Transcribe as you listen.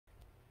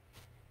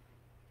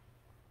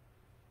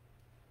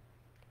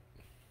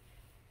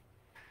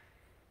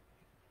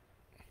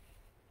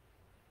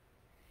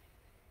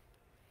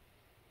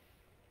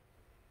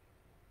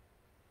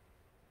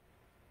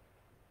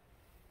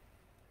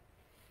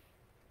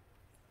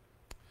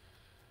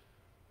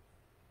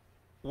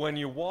when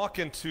you walk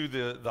into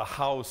the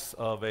house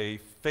of a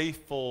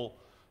faithful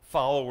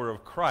follower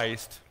of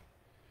Christ,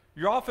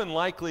 you're often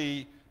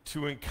likely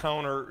to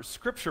encounter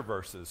scripture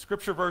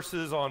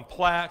verses on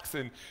plaques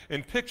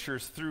and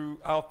pictures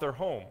throughout their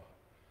home.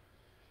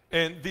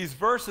 And these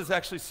verses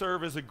actually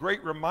serve as a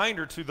great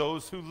reminder to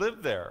those who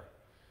live there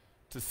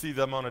to see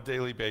them on a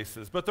daily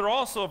basis. But they're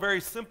also a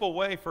very simple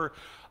way for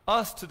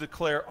us to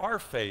declare our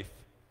faith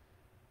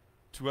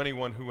to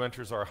anyone who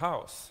enters our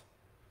house.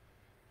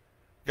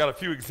 Got a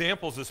few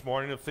examples this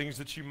morning of things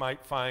that you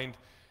might find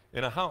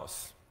in a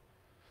house.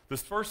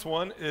 This first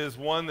one is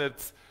one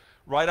that's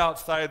right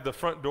outside the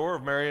front door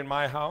of Mary and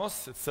my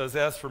house. It says,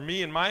 "As for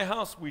me and my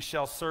house, we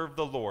shall serve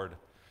the Lord."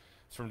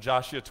 It's from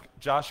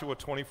Joshua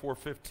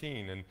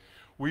 24:15. And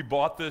we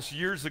bought this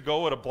years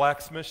ago at a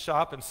blacksmith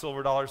shop in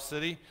Silver Dollar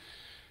City.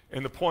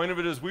 And the point of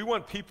it is we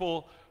want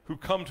people who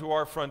come to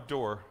our front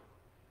door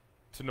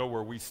to know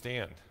where we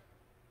stand.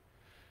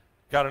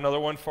 Got another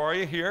one for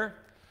you here.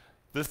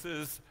 This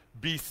is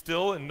 "Be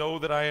still and know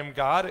that I am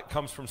God." It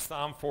comes from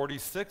Psalm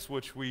 46,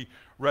 which we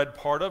read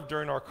part of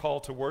during our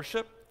call to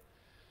worship.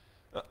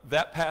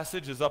 That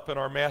passage is up in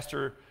our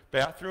master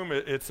bathroom.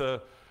 It's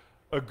a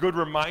good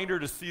reminder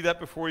to see that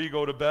before you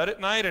go to bed at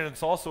night, and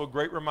it's also a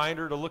great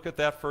reminder to look at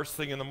that first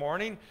thing in the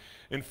morning.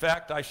 In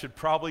fact, I should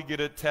probably get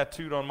it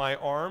tattooed on my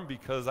arm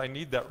because I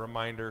need that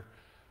reminder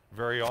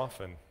very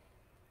often.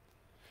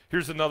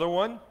 Here's another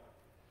one.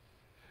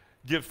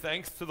 "Give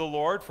thanks to the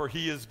Lord, for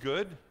he is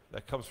good."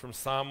 That comes from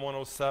Psalm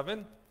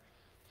 107.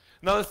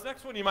 Now, this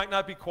next one you might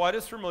not be quite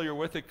as familiar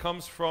with. It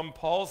comes from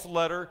Paul's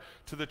letter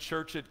to the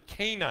church at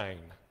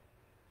Canine.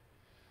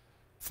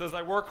 It says,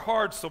 "I work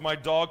hard so my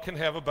dog can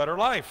have a better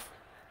life."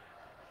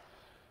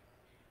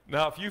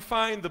 Now, if you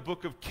find the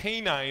book of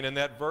Canine and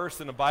that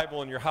verse in the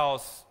Bible in your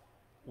house,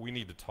 we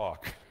need to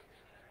talk.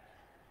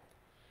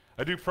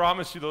 I do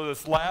promise you, though,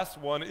 this last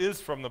one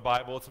is from the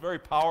Bible. It's a very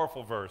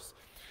powerful verse.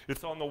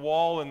 It's on the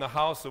wall in the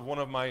house of one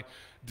of my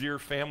dear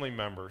family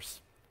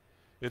members.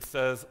 It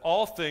says,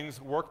 "All things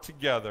work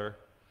together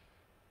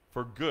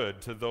for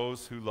good to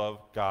those who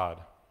love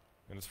God."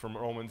 And it's from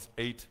Romans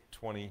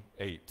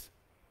 8:28.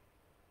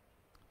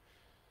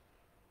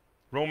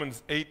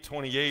 Romans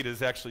 8:28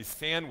 is actually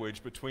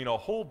sandwiched between a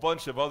whole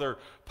bunch of other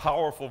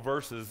powerful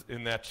verses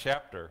in that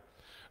chapter.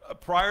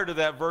 Prior to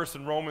that verse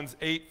in Romans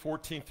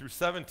 8:14 through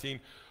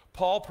 17,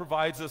 Paul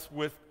provides us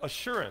with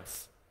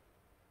assurance.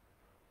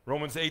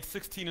 Romans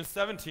 8:16 and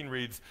 17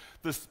 reads,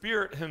 "The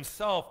Spirit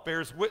himself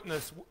bears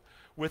witness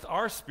with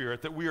our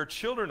spirit that we are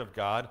children of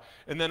God,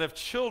 and then if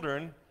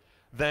children,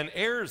 then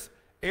heirs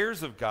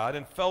of God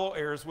and fellow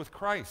heirs with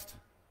Christ,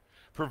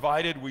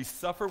 provided we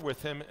suffer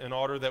with him in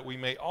order that we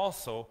may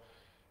also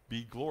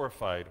be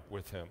glorified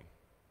with him."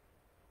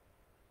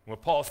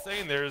 What Paul's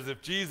saying there is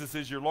if Jesus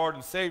is your Lord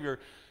and Savior,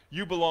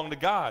 you belong to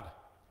God.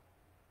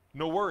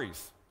 No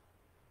worries.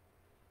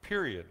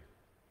 Period.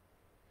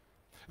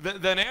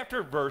 Then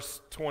after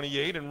verse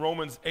 28 in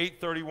Romans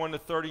 8:31 to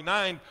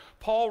 39,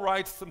 Paul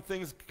writes some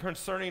things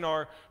concerning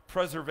our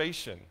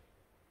preservation.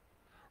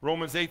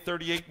 Romans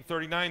 8:38 and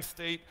 39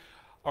 state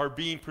our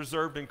being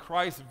preserved in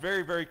Christ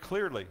very, very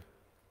clearly.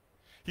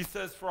 He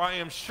says, "For I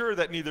am sure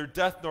that neither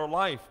death nor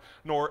life,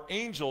 nor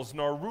angels,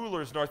 nor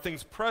rulers, nor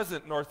things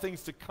present, nor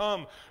things to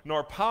come,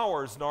 nor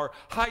powers, nor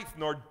height,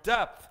 nor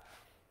depth,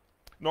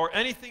 nor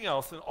anything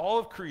else in all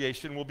of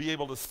creation will be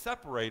able to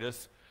separate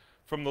us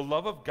from the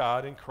love of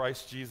God in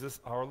Christ Jesus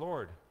our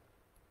Lord."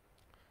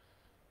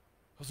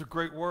 Those are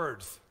great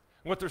words.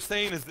 And what they're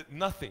saying is that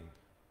nothing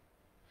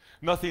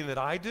that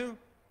I do,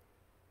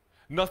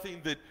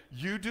 nothing that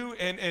you do,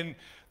 and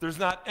there's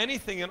not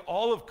anything in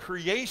all of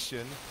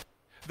creation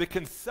that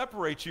can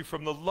separate you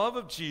from the love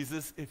of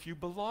Jesus if you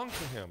belong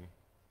to him.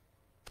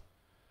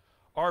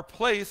 Our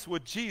place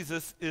with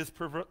Jesus is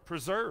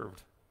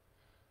preserved.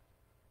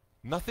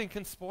 Nothing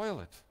can spoil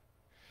it.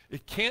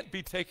 It can't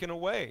be taken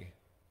away.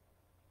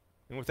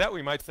 And with that,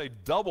 we might say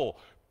double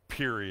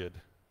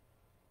period.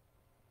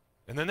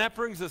 And then that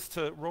brings us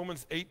to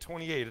Romans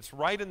 8:28. It's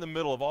right in the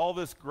middle of all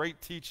this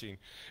great teaching.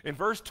 And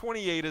verse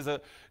 28 is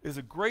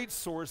a great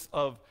source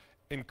of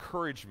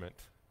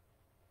encouragement.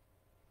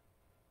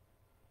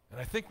 And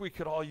I think we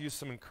could all use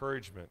some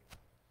encouragement.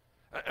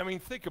 I mean,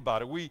 think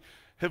about it. We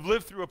have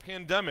lived through a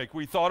pandemic.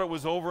 We thought it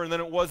was over, and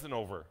then it wasn't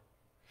over.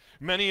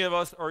 Many of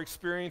us are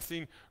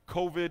experiencing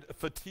COVID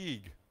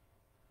fatigue.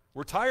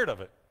 We're tired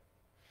of it.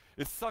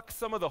 It sucks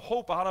some of the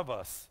hope out of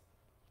us.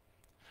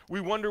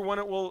 We wonder when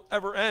it will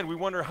ever end. We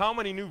wonder how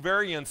many new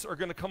variants are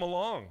going to come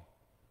along.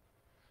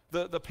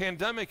 The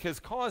pandemic has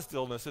caused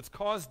illness. It's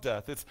caused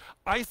death. It's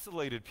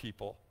isolated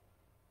people.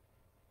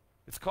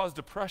 It's caused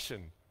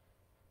depression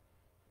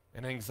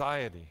and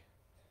anxiety.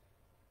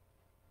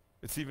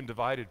 It's even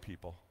divided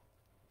people.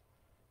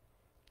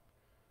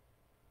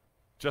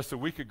 Just a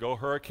week ago,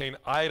 Hurricane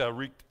Ida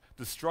wreaked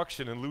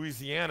destruction in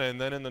Louisiana and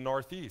then in the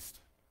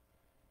Northeast.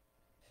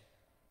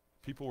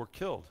 People were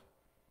killed.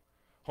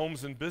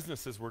 Homes and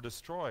businesses were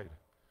destroyed.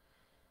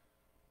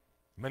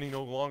 Many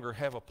no longer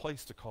have a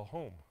place to call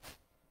home.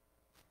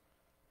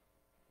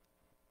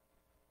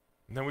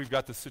 And then we've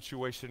got the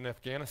situation in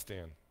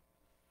Afghanistan.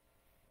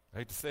 I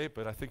hate to say it,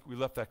 but I think we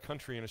left that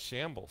country in a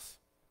shambles.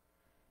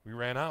 We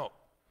ran out.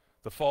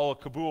 The fall of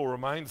Kabul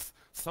reminds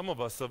some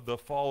of us of the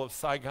fall of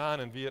Saigon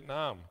in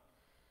Vietnam.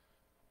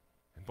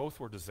 And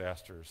both were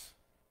disasters,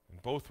 and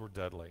both were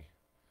deadly.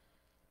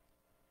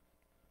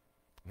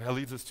 And that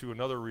leads us to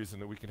another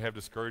reason that we can have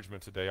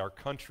discouragement today. Our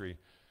country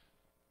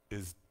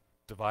is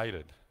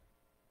divided.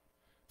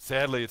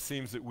 Sadly, it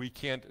seems that we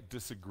can't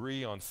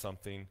disagree on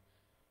something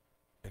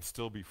and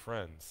still be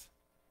friends.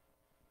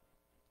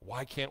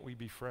 Why can't we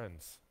be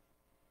friends?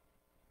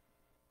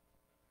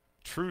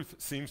 Truth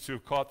seems to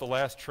have caught the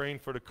last train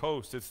for the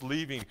coast. It's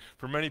leaving.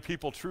 For many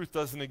people, truth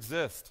doesn't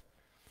exist.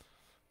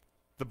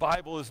 The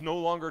Bible is no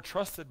longer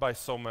trusted by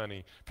so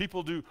many.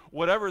 People do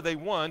whatever they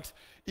want,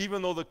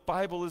 even though the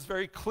Bible is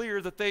very clear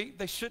that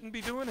they shouldn't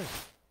be doing it.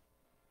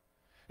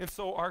 And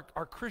so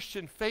our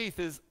Christian faith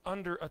is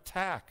under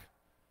attack.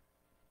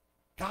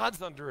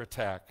 God's under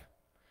attack.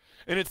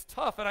 And it's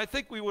tough, and I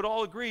think we would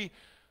all agree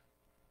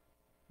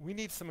we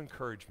need some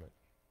encouragement.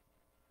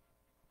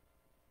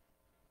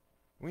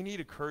 We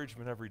need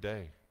encouragement every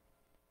day.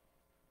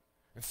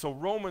 And so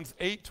Romans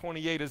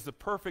 8:28 is the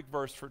perfect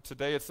verse for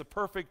today. It's the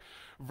perfect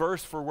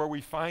verse for where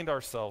we find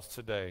ourselves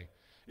today.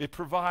 It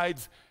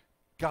provides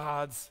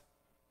God's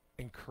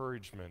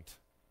encouragement.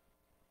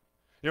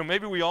 You know,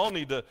 maybe we all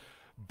need to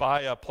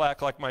buy a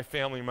plaque like my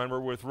family member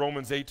with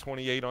Romans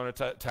 8:28 on it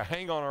to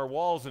hang on our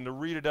walls and to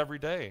read it every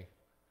day.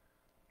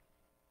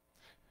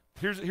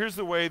 Here's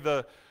the way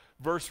the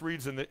verse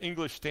reads in the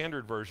English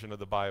Standard Version of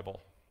the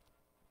Bible.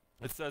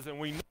 It says, "And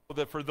we know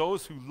that for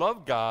those who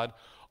love God,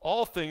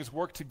 all things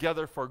work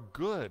together for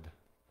good,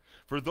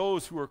 for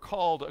those who are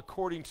called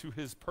according to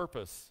his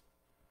purpose."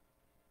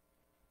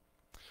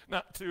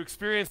 Now, to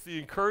experience the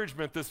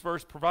encouragement this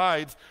verse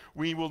provides,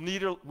 we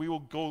will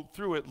go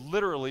through it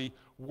literally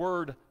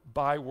word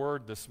by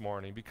word this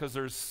morning, because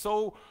there's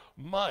so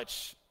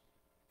much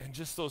in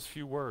just those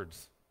few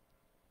words.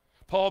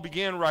 Paul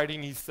began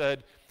writing, he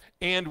said,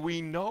 "And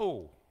we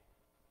know."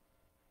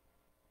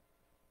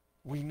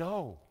 We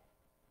know.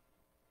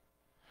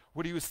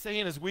 What he was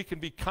saying is we can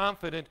be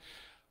confident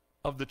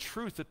of the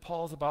truth that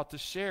Paul's about to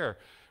share.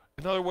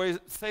 Another way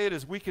to say it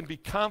is we can be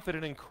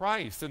confident in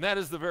Christ. And that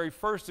is the very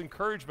first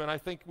encouragement I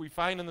think we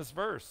find in this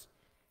verse.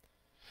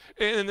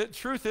 And the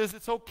truth is,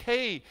 it's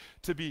okay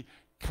to be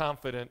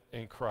confident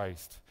in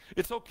Christ.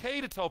 It's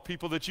okay to tell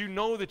people that you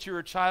know that you're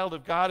a child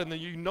of God and that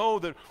you know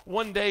that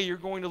one day you're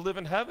going to live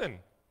in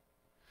heaven.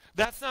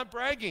 That's not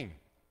bragging.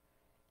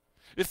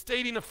 It's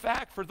stating a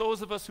fact for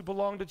those of us who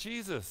belong to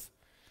Jesus.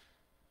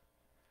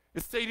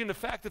 It's stating a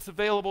fact that's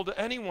available to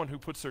anyone who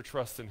puts their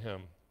trust in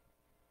him.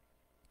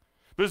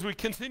 But as we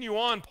continue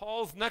on,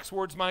 Paul's next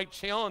words might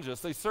challenge us.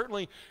 They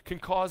certainly can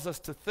cause us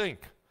to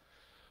think.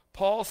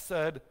 Paul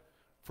said,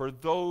 "For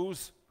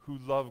those who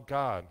love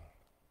God."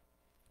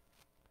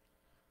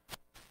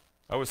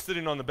 I was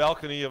sitting on the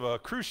balcony of a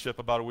cruise ship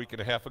about a week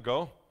and a half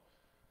ago.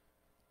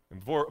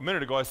 And a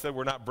minute ago I said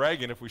we're not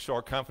bragging if we show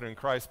our confidence in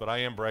Christ, but I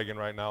am bragging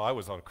right now. I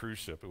was on a cruise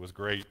ship. It was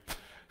great.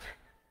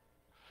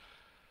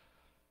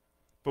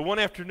 But one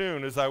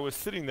afternoon, as I was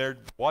sitting there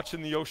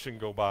watching the ocean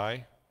go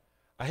by,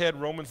 I had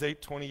Romans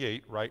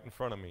 8:28 right in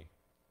front of me.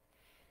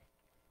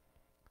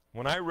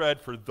 When I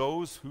read, "For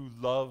those who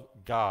love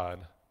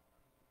God,"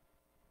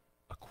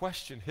 a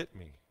question hit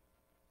me.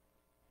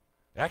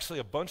 Actually,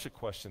 a bunch of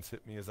questions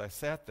hit me as I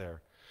sat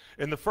there.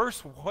 And the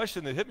first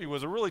question that hit me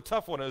was a really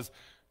tough one, is,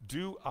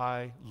 do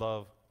I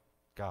love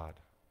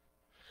God?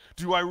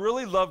 Do I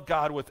really love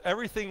God with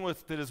everything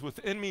that is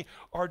within me,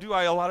 or do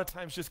I a lot of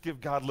times just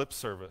give God lip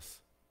service?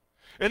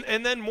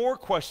 And then more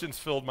questions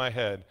filled my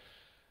head.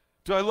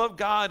 Do I love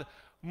God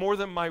more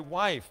than my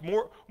wife,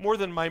 more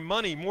than my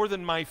money, more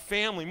than my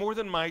family, more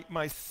than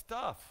my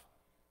stuff,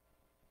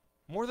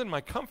 more than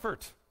my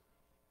comfort?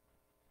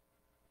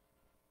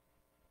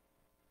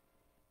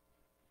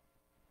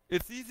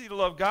 It's easy to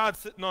love God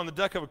sitting on the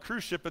deck of a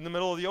cruise ship in the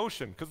middle of the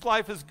ocean, because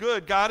life is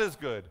good, God is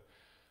good.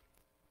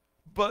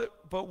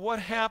 But what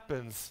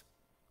happens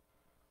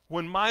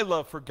when my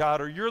love for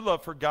God or your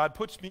love for God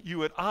puts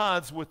you at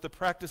odds with the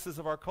practices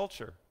of our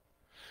culture?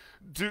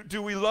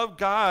 Do we love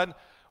God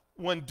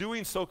when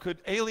doing so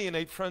could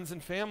alienate friends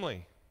and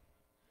family?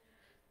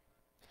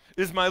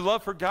 Is my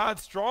love for God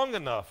strong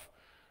enough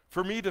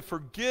for me to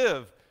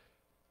forgive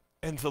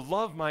and to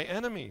love my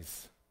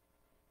enemies?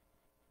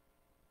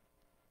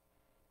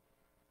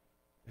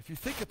 If you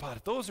think about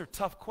it, those are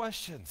tough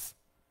questions.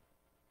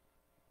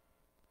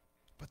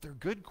 But they're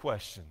good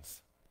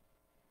questions.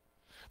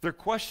 They're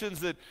questions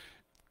that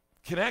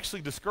can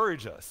actually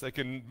discourage us. They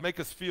can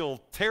make us feel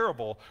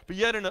terrible, but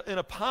yet in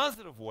a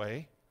positive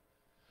way,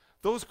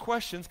 those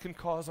questions can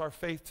cause our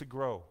faith to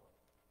grow.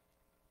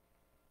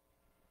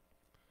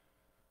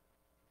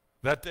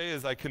 That day,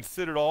 as I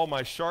considered all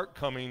my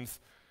shortcomings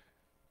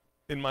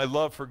in my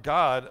love for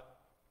God,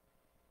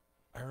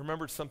 I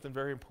remembered something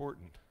very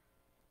important.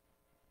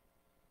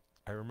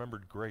 I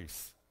remembered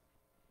grace.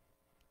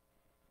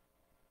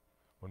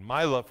 When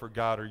my love for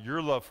God or your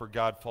love for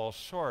God falls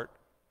short,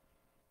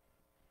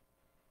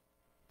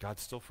 God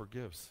still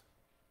forgives.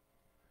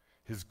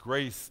 His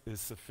grace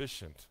is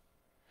sufficient.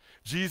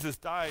 Jesus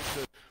died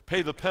to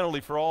pay the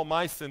penalty for all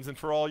my sins and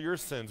for all your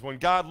sins. When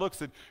God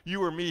looks at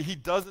you or me, he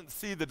doesn't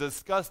see the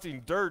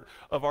disgusting dirt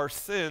of our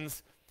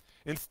sins.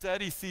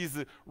 Instead, he sees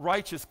the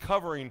righteous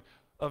covering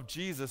of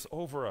Jesus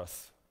over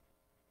us.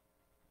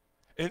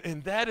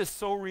 And that is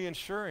so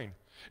reassuring.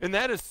 And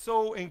that is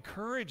so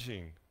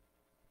encouraging.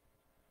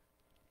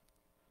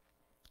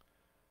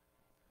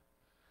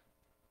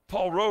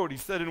 Paul wrote, he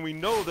said, and we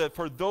know that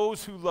for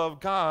those who love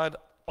God,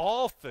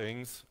 all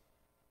things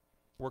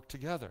work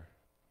together.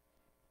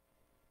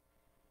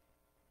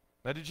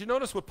 Now, did you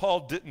notice what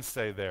Paul didn't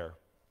say there?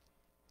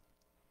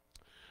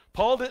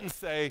 Paul didn't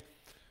say,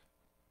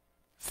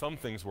 some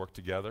things work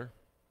together.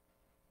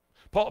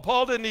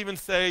 Paul didn't even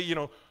say,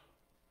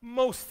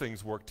 most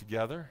things work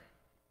together.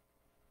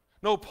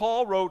 No,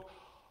 Paul wrote,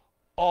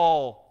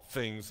 all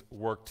things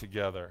work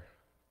together.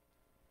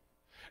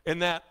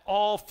 And that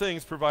all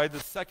things provide the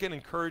second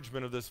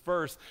encouragement of this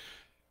verse,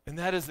 and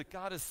that is that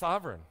God is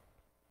sovereign.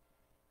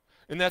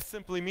 And that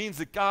simply means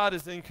that God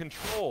is in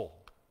control.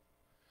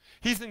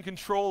 He's in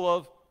control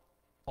of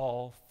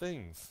all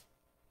things.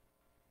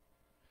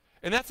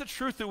 And that's a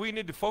truth that we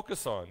need to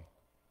focus on.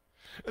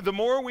 The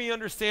more we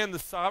understand the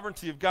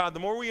sovereignty of God, the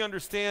more we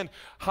understand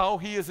how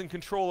he is in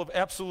control of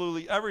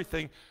absolutely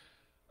everything,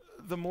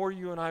 the more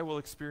you and I will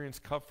experience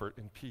comfort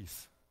and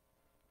peace.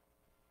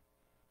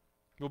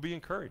 We'll be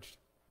encouraged.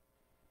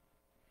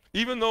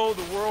 Even though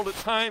the world at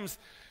times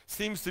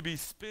seems to be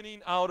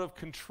spinning out of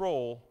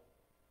control,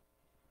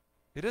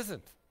 it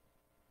isn't.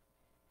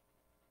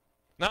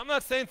 Now, I'm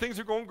not saying things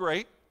are going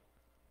great,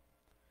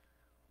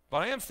 but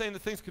I am saying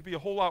that things could be a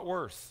whole lot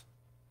worse.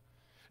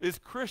 As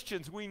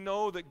Christians, we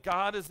know that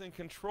God is in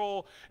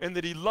control and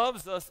that he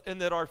loves us and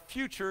that our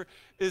future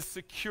is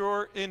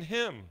secure in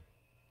him.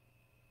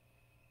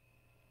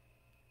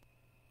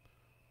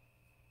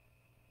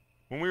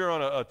 When we were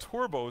on a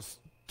tour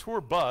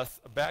bus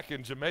back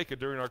in Jamaica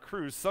during our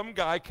cruise, some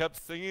guy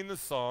kept singing the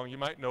song, you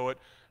might know it,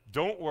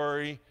 "Don't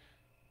Worry,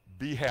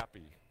 Be Happy."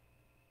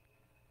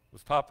 It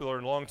was popular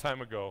a long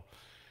time ago.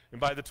 And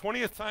by the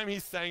 20th time he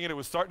sang it, it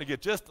was starting to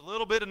get just a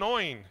little bit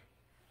annoying.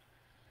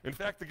 In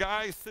fact, the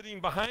guy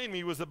sitting behind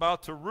me was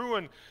about to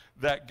ruin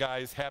that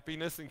guy's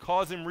happiness and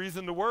cause him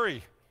reason to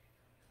worry.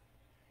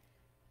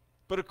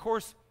 But of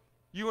course,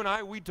 you and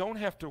I, we don't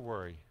have to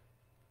worry.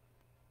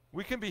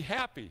 We can be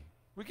happy.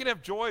 We can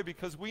have joy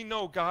because we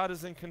know God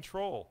is in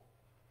control.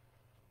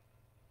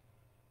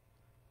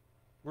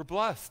 We're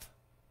blessed.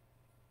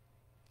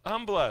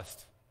 I'm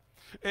blessed.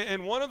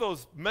 And one of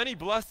those many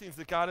blessings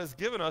that God has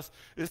given us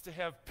is to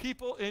have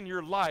people in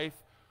your life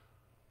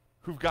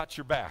who've got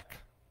your back.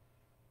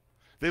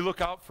 They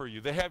look out for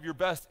you. They have your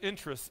best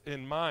interests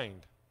in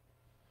mind.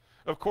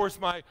 Of course,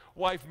 my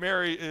wife,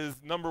 Mary, is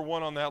number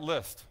one on that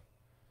list.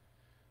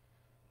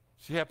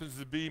 She happens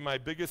to be my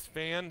biggest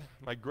fan,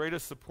 my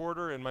greatest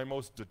supporter, and my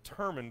most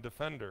determined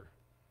defender.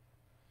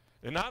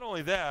 And not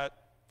only that,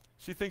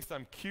 she thinks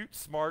I'm cute,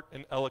 smart,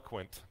 and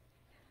eloquent.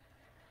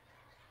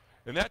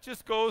 And that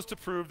just goes to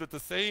prove that the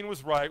saying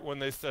was right when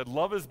they said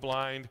love is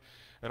blind,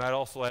 and I'd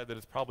also add that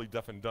it's probably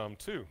deaf and dumb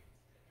too.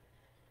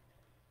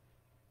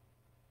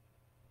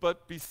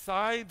 But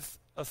besides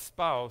a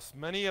spouse,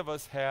 many of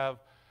us have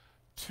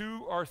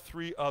 2 or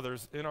 3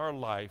 others in our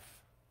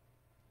life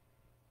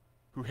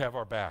who have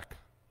our back.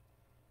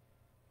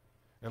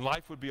 And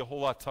life would be a whole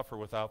lot tougher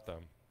without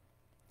them.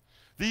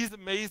 These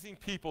amazing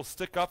people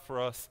stick up for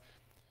us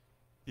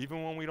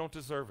even when we don't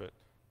deserve it.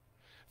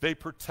 They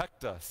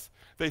protect us.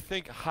 They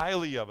think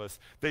highly of us.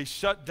 They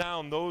shut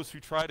down those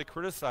who try to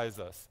criticize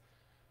us.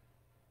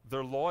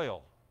 They're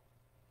loyal.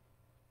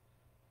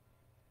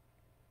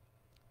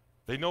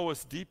 They know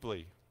us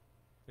deeply,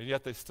 and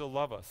yet they still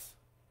love us.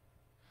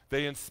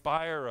 They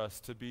inspire us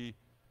to be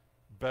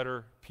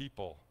better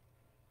people.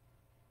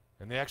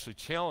 And they actually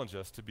challenge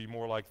us to be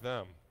more like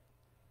them.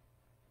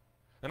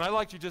 And I'd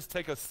like to just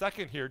take a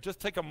second here, just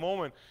take a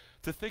moment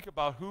to think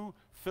about who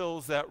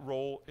fills that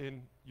role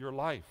in your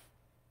life.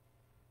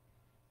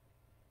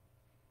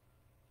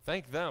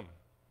 Thank them.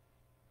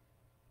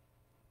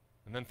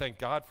 And then thank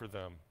God for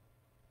them.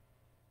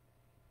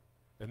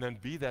 And then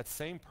be that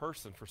same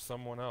person for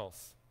someone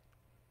else.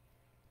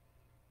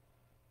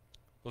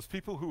 Those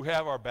people who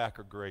have our back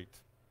are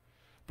great.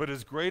 But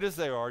as great as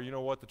they are, you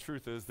know what the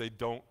truth is? They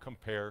don't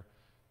compare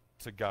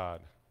to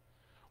God.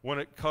 When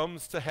it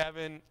comes to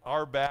having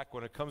our back,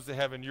 when it comes to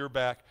having your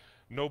back,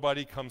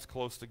 nobody comes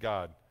close to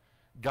God.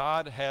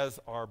 God has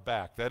our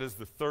back. That is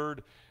the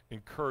third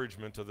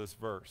encouragement of this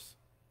verse.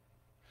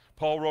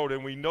 Paul wrote,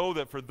 and we know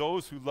that for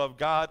those who love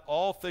God,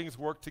 all things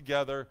work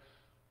together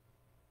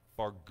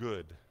for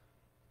good.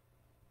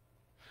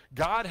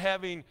 God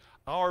having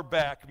our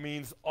back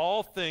means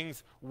all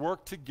things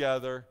work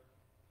together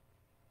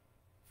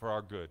for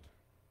our good.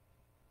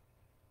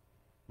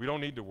 We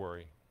don't need to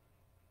worry.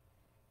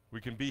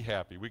 We can be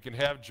happy. We can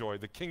have joy.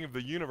 The King of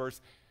the universe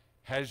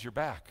has your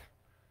back.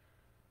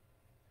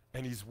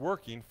 And he's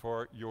working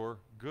for your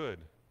good.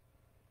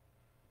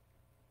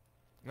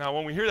 Now,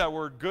 when we hear that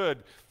word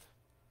good,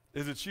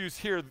 is it's used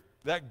here,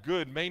 that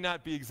good may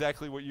not be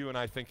exactly what you and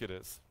I think it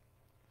is.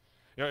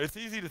 You know, it's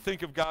easy to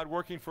think of God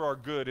working for our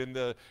good in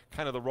the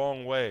kind of the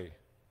wrong way.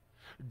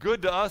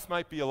 Good to us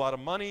might be a lot of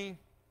money,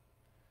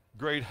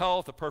 great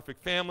health, a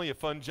perfect family, a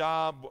fun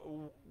job,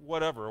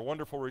 whatever, a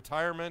wonderful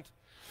retirement.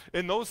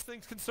 And those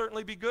things can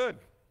certainly be good.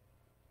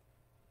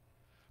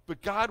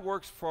 But God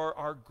works for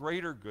our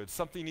greater good,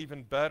 something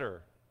even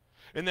better.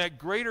 And that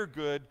greater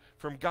good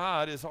from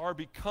God is our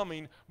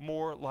becoming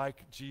more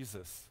like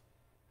Jesus.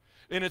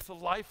 And it's a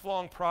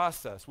lifelong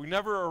process. We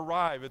never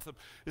arrive.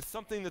 It's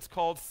something that's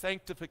called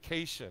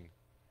sanctification.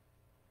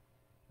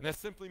 And that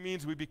simply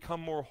means we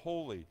become more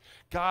holy.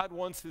 God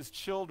wants his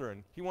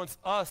children, he wants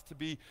us to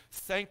be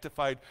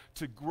sanctified,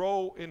 to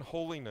grow in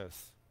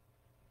holiness,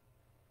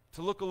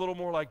 to look a little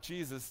more like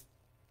Jesus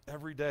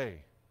every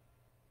day.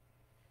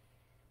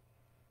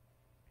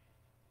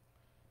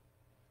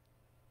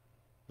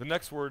 The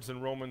next words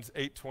in Romans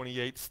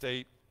 8:28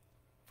 state,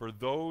 "For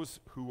those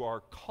who are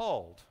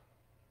called,"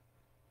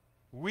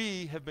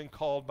 we have been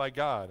called by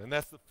God. And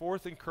that's the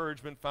fourth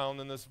encouragement found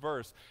in this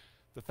verse.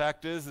 The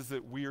fact is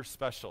that we are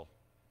special.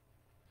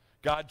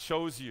 God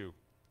chose you.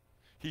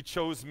 He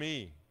chose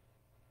me.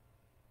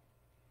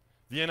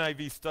 The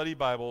NIV Study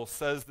Bible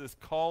says this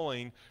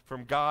calling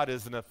from God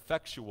is an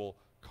effectual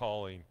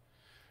calling.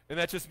 And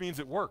that just means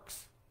it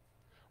works.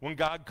 When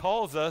God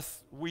calls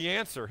us, we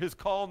answer. His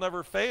call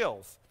never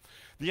fails.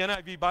 The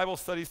NIV Bible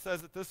Study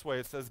says it this way.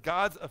 It says,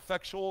 God's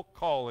effectual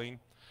calling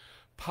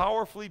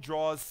powerfully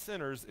draws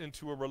sinners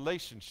into a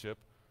relationship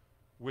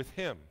with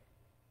him.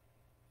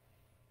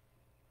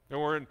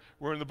 And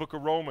we're in the book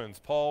of Romans.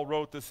 Paul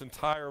wrote this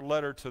entire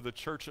letter to the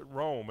church at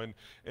Rome.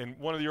 And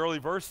one of the early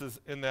verses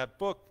in that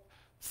book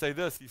say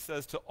this. He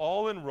says, "To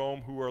all in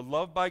Rome who are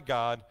loved by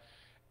God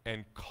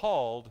and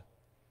called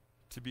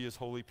to be his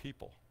holy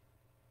people."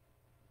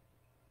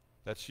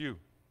 That's you.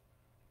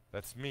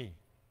 That's me.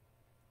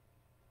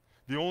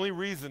 The only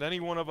reason any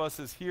one of us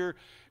is here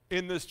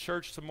in this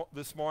church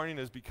this morning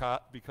is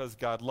because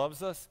God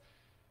loves us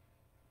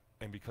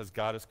and because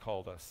God has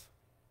called us.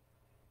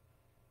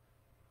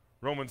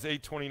 Romans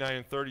 8:29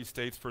 and 30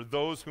 states, "For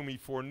those whom he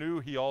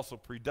foreknew, he also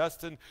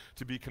predestined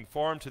to be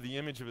conformed to the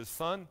image of his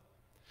Son,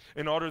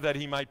 in order that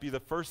he might be the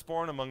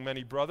firstborn among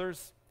many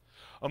brothers.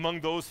 Among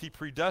those he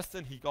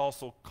predestined, he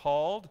also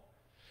called.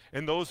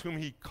 And those whom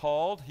he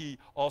called, he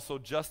also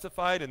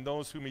justified. And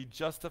those whom he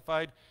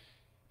justified,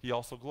 he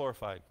also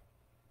glorified."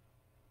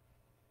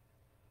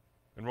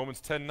 In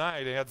Romans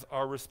 10:9, it adds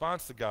our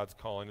response to God's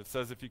calling. It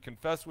says, "If you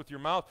confess with your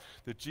mouth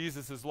that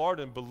Jesus is Lord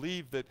and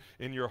believe that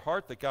in your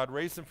heart that God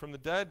raised him from the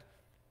dead,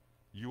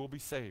 you will be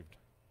saved."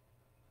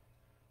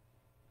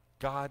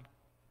 God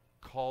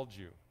called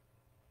you.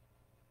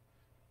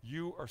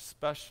 You are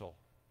special.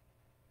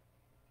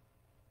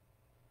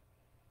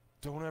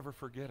 Don't ever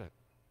forget it.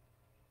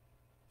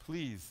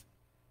 Please,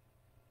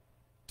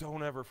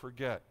 don't ever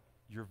forget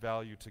your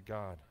value to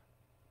God.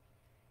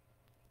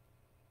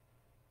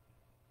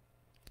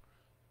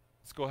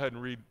 Let's go ahead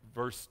and read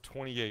verse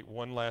 28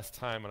 one last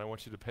time, and I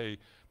want you to pay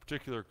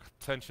particular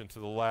attention to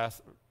the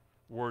last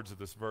words of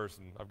this verse,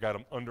 and I've got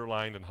them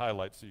underlined and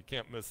highlighted so you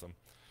can't miss them.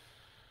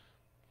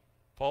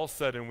 Paul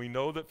said, "And we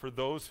know that for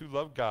those who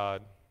love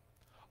God,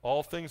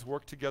 all things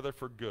work together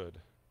for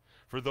good,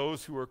 for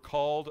those who are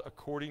called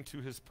according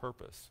to his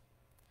purpose."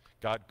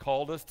 God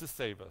called us to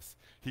save us.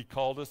 He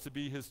called us to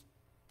be his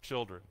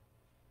children.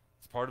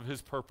 It's part of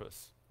his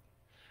purpose.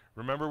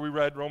 Remember, we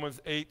read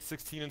Romans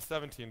 8:16 and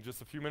 17 just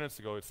a few minutes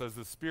ago. It says,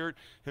 "The Spirit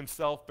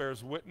himself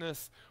bears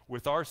witness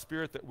with our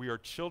spirit that we are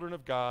children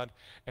of God,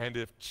 and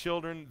if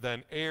children,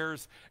 then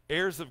heirs,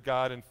 heirs of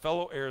God, and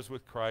fellow heirs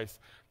with Christ,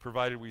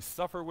 provided we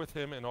suffer with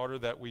him in order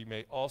that we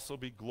may also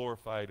be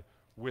glorified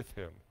with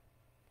him."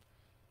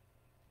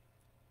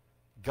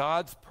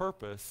 God's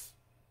purpose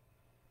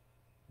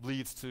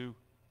leads to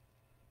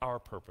our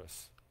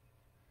purpose.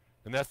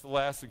 And that's the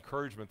last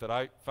encouragement that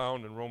I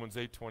found in Romans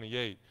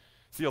 8:28.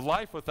 See, a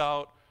life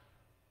without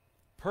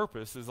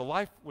purpose is a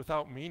life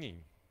without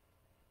meaning.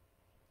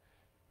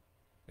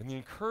 And the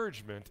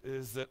encouragement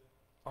is that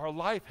our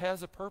life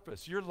has a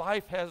purpose. Your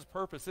life has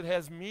purpose. It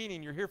has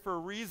meaning. You're here for a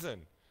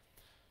reason.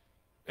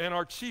 And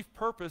our chief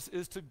purpose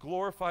is to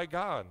glorify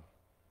God.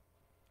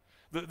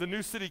 The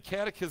New City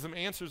Catechism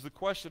answers the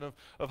question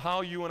of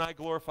how you and I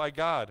glorify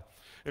God.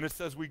 And it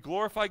says we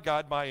glorify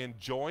God by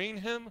enjoying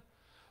him,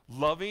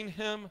 loving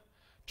him,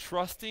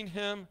 trusting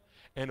him,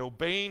 and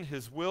obeying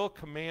his will,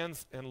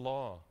 commands, and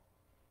law.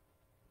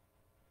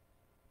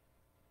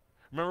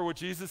 Remember what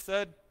Jesus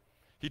said?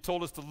 He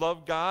told us to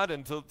love God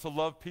and to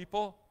love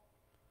people.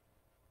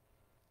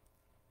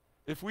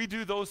 If we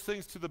do those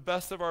things to the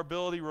best of our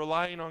ability,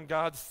 relying on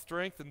God's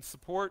strength and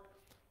support,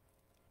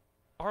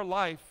 our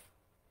life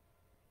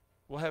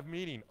will have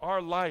meaning.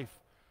 Our life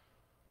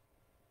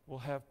will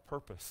have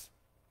purpose.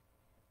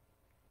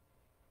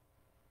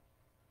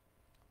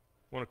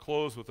 I want to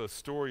close with a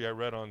story I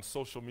read on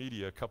social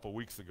media a couple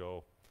weeks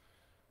ago.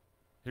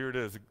 Here it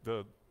is.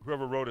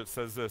 Whoever wrote it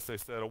says this. They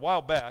said, "A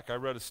while back, I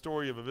read a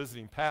story of a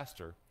visiting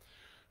pastor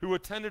who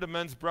attended a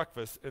men's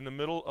breakfast in the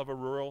middle of a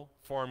rural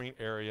farming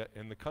area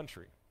in the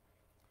country.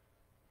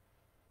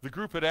 The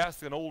group had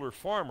asked an older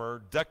farmer,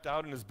 decked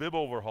out in his bib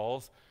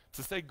overalls,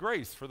 to say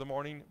grace for the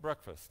morning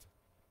breakfast.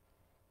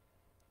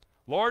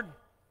 "Lord,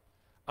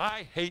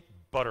 I hate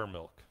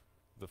buttermilk,"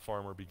 the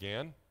farmer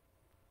began.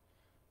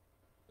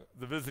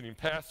 The visiting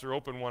pastor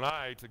opened one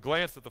eye to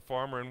glance at the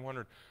farmer and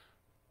wondered,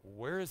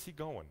 where is he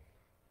going?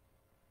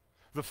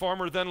 The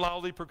farmer then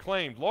loudly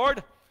proclaimed,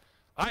 "Lord,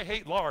 I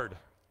hate lard."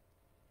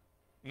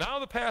 Now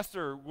the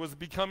pastor was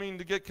beginning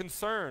to get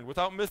concerned.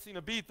 Without missing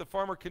a beat, the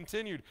farmer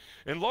continued,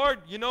 "And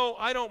Lord, you know,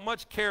 I don't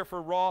much care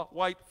for raw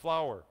white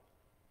flour."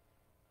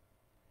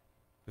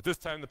 At this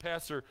time, the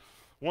pastor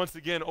once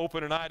again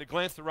opened an eye to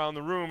glance around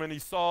the room, and he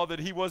saw that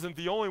he wasn't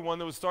the only one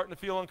that was starting to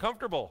feel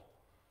uncomfortable.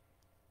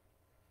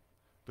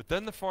 But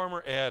then the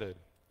farmer added,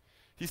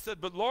 he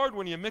said, "But Lord,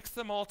 when you mix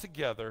them all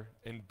together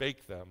and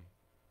bake them,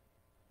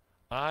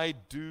 I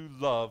do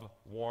love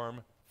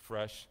warm,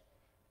 fresh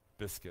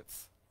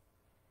biscuits.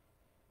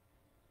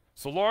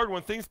 So Lord,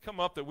 when things come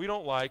up that we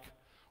don't like,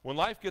 when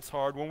life gets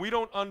hard, when we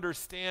don't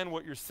understand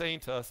what you're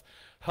saying to us,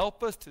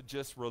 help us to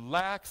just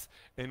relax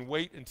and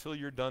wait until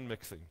you're done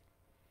mixing.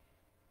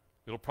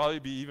 It'll probably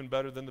be even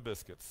better than the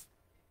biscuits.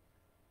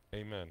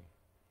 Amen."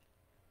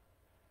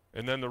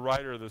 And then the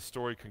writer of the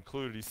story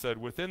concluded, he said,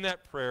 "Within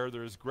that prayer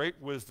there is great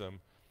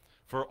wisdom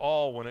for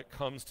all when it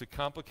comes to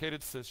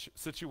complicated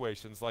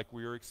situations like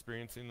we are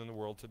experiencing in the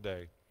world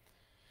today."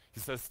 He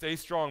says, "Stay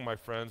strong, my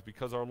friends,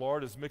 because our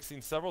Lord is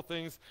mixing several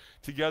things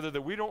together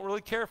that we don't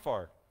really care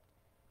for.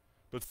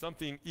 But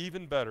something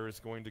even better is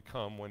going to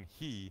come when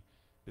he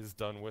is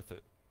done with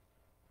it."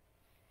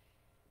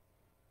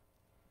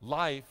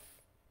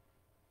 Life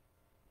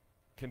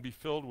can be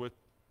filled with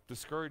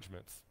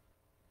discouragements.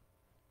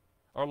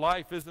 Our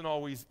life isn't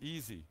always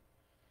easy.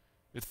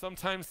 It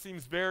sometimes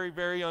seems very,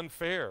 very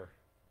unfair.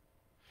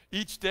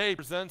 Each day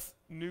presents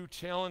new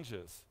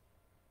challenges.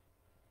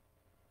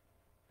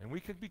 And we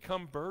can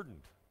become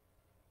burdened.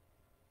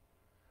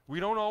 We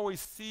don't always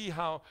see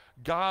how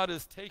God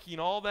is taking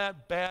all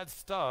that bad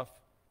stuff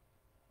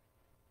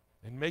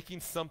and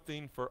making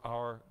something for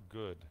our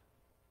good.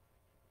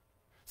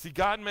 See,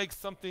 God makes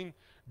something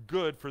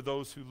good for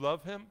those who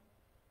love him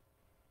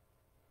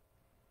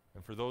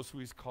and for those who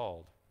he's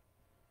called,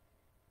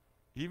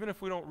 even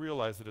if we don't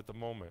realize it at the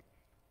moment.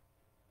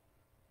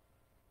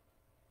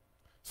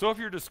 So if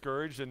you're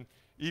discouraged, and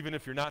even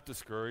if you're not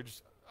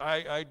discouraged,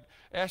 I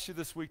ask you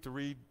this week to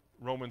read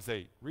Romans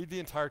 8. Read the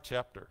entire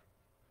chapter.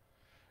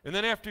 And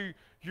then after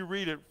you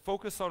read it,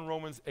 focus on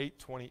Romans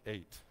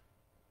 8:28.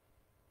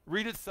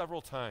 Read it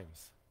several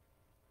times.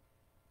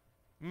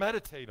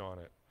 Meditate on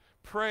it.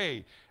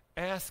 Pray.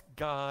 Ask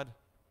God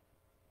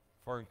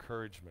for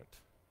encouragement.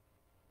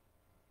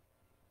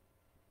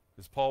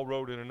 As Paul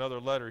wrote in another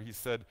letter, he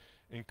said,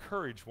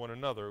 "Encourage one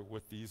another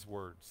with these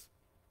words."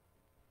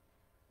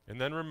 And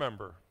then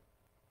remember,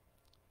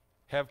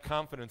 have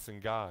confidence in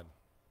God.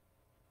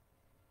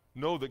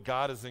 Know that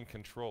God is in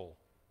control.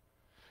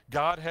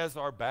 God has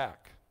our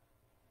back.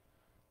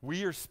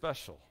 We are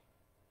special.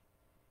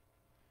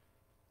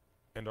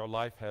 And our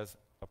life has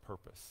a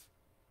purpose.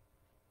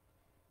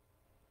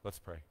 Let's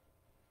pray.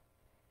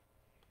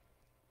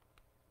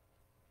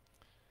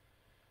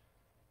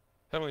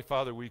 Heavenly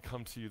Father, we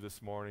come to you this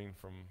morning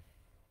from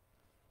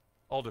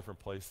all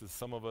different places.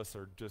 Some of us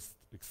are just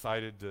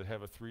excited to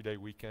have a 3-day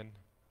weekend.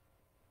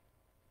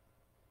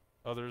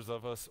 Others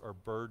of us are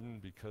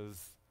burdened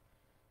because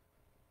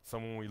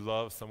someone we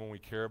love, someone we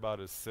care about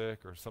is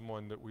sick, or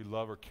someone that we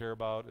love or care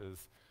about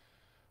is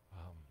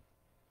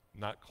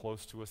not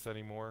close to us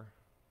anymore.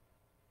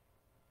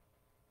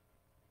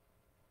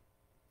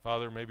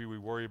 Father, maybe we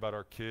worry about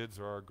our kids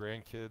or our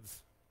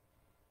grandkids.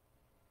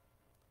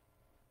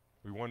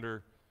 We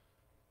wonder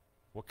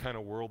what kind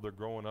of world they're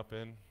growing up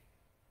in.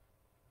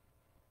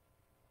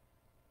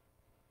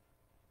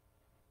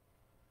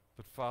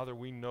 But Father,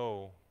 we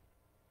know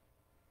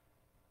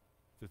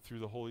that through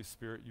the Holy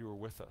Spirit you are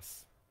with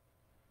us.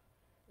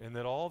 And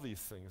that all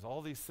these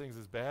things,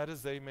 as bad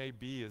as they may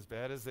be, as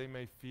bad as they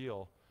may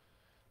feel,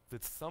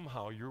 that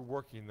somehow you're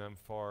working them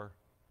for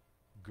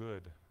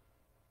good.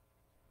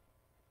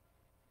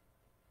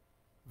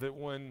 That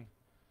when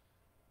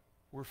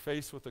we're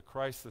faced with a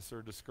crisis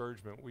or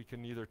discouragement, we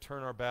can either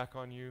turn our back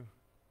on you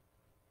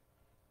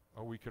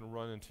or we can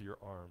run into your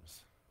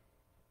arms.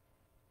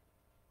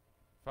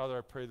 Father,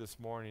 I pray this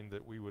morning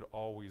that we would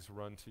always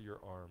run to your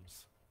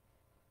arms.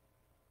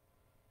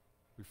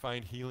 We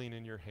find healing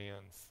in your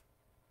hands.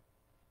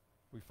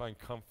 We find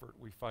comfort.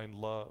 We find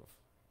love.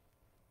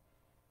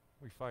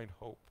 We find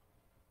hope.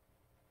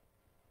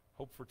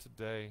 Hope for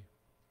today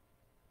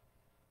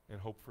and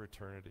hope for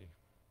eternity.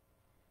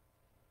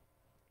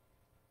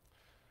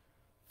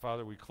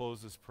 Father, we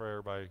close this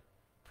prayer by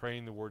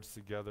praying the words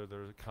together that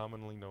are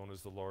commonly known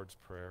as the Lord's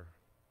Prayer,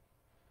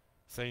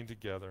 saying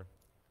together,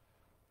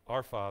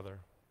 "Our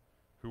Father,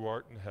 who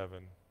art in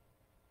heaven,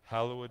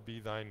 hallowed be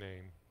thy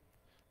name.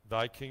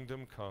 Thy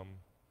kingdom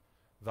come,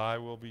 thy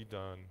will be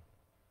done,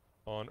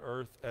 on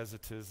earth as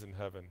it is in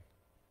heaven.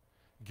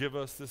 Give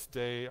us this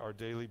day our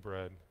daily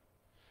bread,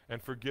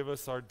 and forgive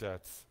us our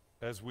debts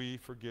as we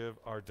forgive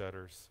our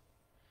debtors.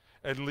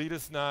 And lead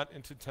us not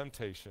into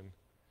temptation,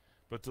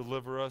 but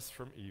deliver us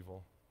from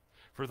evil.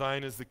 For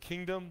thine is the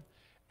kingdom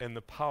and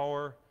the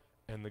power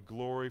and the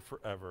glory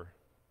forever.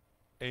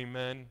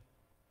 Amen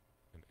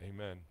and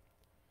amen.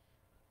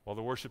 While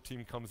the worship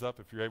team comes up,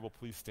 if you're able,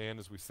 please stand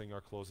as we sing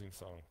our closing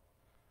song.